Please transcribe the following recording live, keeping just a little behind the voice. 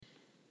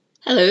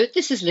Hello,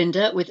 this is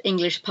Linda with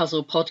English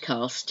Puzzle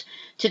Podcast.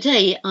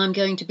 Today I'm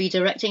going to be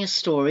directing a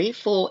story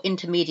for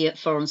intermediate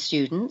foreign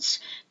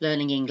students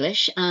learning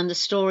English, and the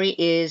story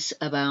is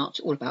all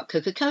about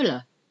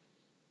Coca-Cola.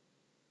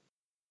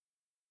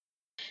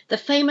 The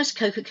famous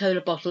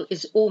Coca-Cola bottle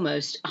is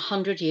almost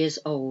 100 years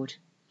old.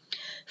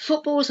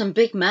 Footballs and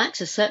Big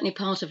Macs are certainly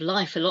part of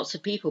life for lots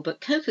of people,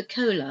 but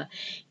Coca-Cola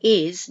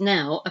is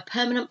now a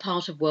permanent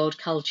part of world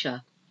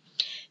culture.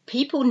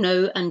 People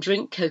know and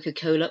drink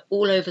Coca-Cola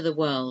all over the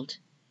world.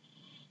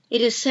 It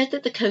is said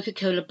that the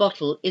Coca-Cola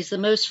bottle is the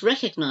most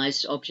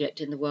recognized object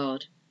in the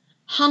world.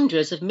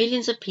 Hundreds of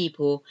millions of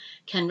people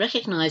can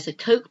recognize a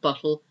Coke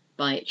bottle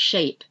by its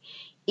shape,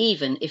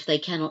 even if they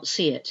cannot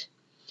see it.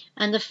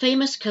 And the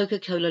famous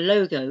Coca-Cola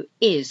logo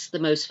is the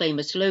most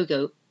famous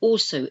logo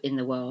also in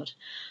the world.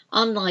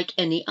 Unlike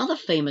any other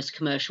famous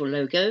commercial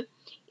logo,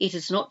 it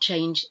has not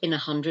changed in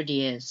 100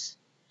 years.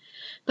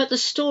 But the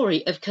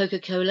story of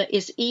Coca-Cola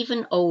is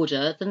even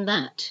older than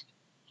that.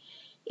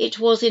 It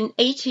was in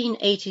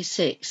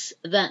 1886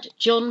 that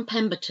John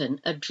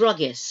Pemberton, a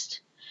druggist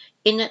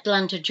in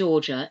Atlanta,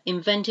 Georgia,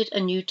 invented a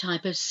new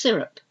type of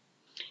syrup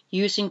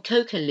using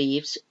coca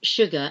leaves,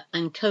 sugar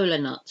and cola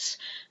nuts,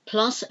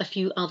 plus a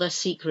few other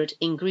secret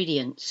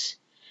ingredients.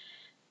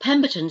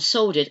 Pemberton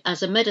sold it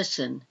as a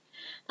medicine,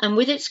 and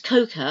with its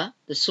coca,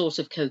 the source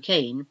of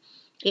cocaine,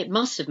 it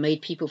must have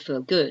made people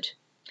feel good.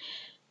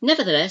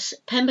 Nevertheless,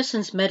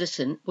 Pemberton's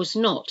medicine was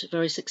not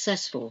very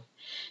successful,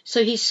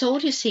 so he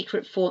sold his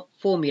secret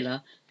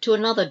formula to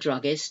another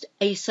druggist,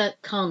 Asa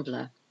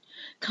Candler.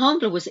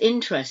 Candler was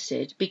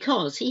interested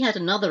because he had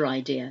another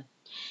idea.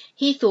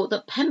 He thought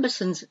that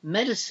Pemberton's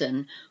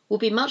medicine would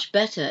be much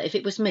better if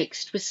it was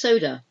mixed with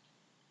soda.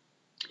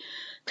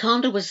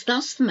 Candler was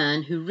thus the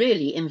man who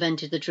really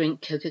invented the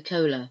drink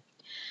Coca-Cola.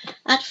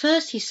 At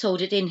first he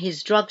sold it in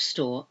his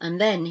drugstore, and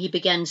then he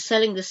began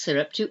selling the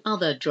syrup to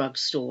other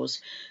drugstores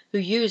who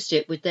used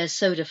it with their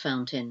soda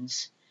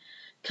fountains.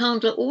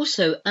 Candler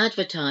also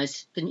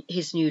advertised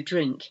his new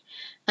drink,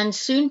 and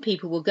soon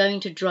people were going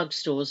to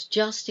drugstores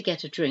just to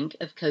get a drink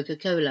of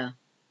Coca-Cola.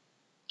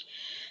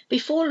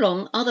 Before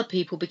long, other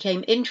people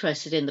became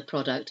interested in the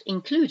product,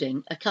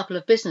 including a couple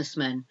of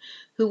businessmen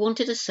who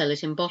wanted to sell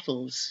it in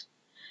bottles.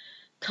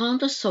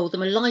 Candler sold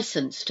them a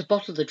license to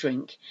bottle the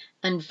drink,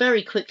 and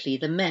very quickly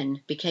the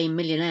men became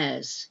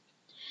millionaires.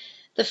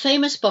 The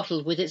famous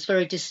bottle with its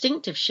very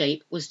distinctive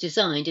shape was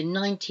designed in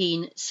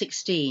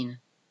 1916.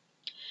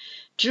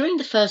 During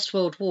the First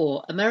World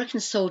War,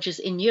 American soldiers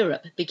in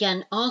Europe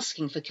began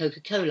asking for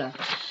Coca-Cola,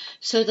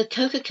 so the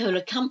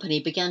Coca-Cola company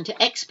began to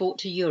export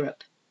to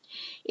Europe.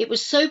 It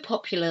was so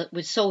popular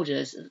with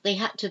soldiers that they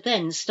had to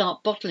then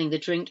start bottling the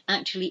drink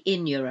actually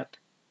in Europe.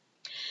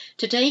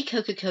 Today,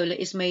 Coca-Cola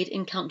is made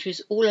in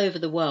countries all over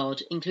the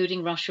world,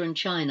 including Russia and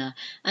China,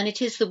 and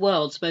it is the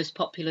world's most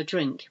popular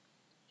drink.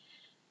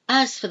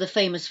 As for the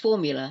famous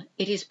formula,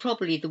 it is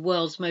probably the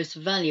world's most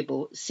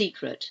valuable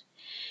secret.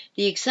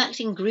 The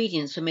exact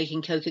ingredients for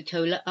making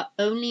Coca-Cola are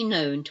only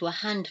known to a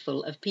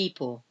handful of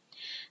people.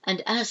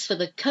 And as for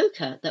the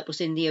coca that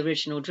was in the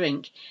original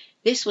drink,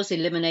 this was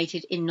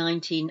eliminated in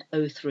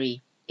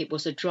 1903. It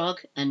was a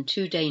drug and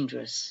too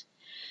dangerous.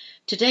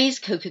 Today's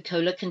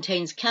Coca-Cola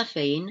contains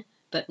caffeine,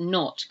 but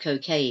not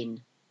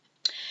cocaine.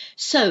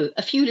 So,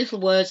 a few little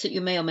words that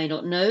you may or may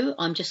not know.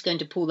 I'm just going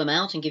to pull them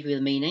out and give you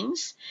the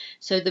meanings.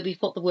 So that we've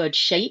got the word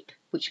shape,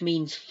 which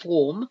means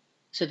form.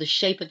 So the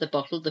shape of the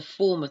bottle, the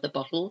form of the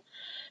bottle.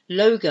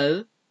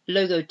 Logo,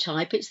 logo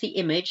type, it's the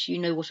image. You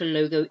know what a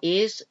logo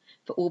is.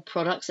 For all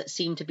products that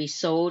seem to be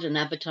sold and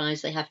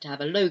advertised, they have to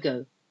have a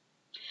logo.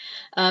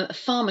 A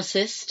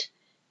pharmacist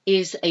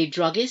is a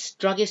druggist.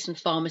 Druggist and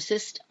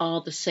pharmacist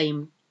are the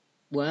same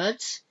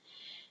words.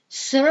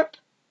 Syrup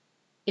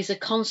is a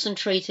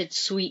concentrated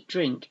sweet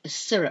drink, a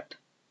syrup.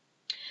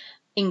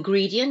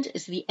 Ingredient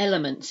is the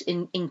elements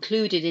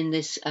included in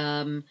this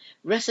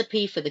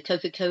recipe for the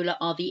Coca-Cola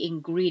are the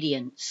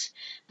ingredients.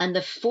 And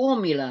the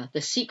formula,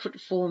 the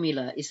secret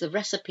formula, is the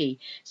recipe,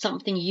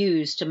 something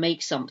used to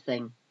make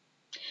something.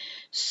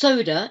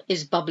 Soda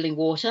is bubbling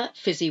water,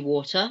 fizzy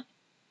water.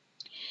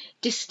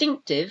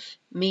 Distinctive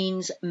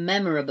means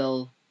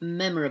memorable,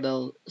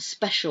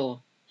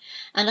 special.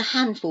 And a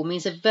handful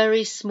means a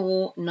very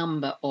small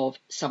number of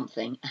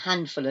something, a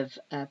handful of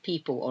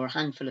people or a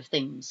handful of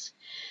things.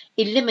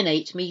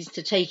 Eliminate means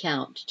to take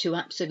out, to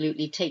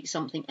absolutely take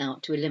something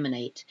out, to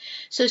eliminate.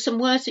 So some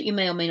words that you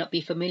may or may not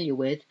be familiar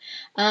with,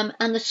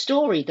 and the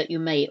story that you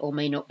may or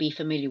may not be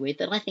familiar with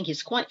that I think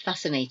is quite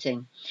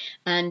fascinating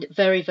and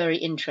very, very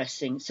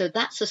interesting. So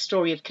that's the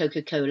story of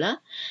Coca-Cola,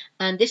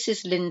 and this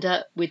is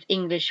Linda with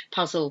English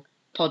Puzzle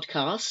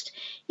Podcast.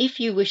 If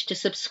you wish to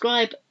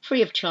subscribe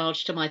free of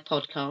charge to my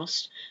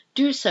podcast,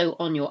 do so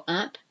on your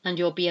app and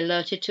you'll be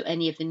alerted to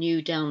any of the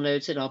new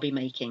downloads that I'll be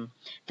making.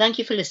 Thank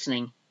you for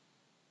listening.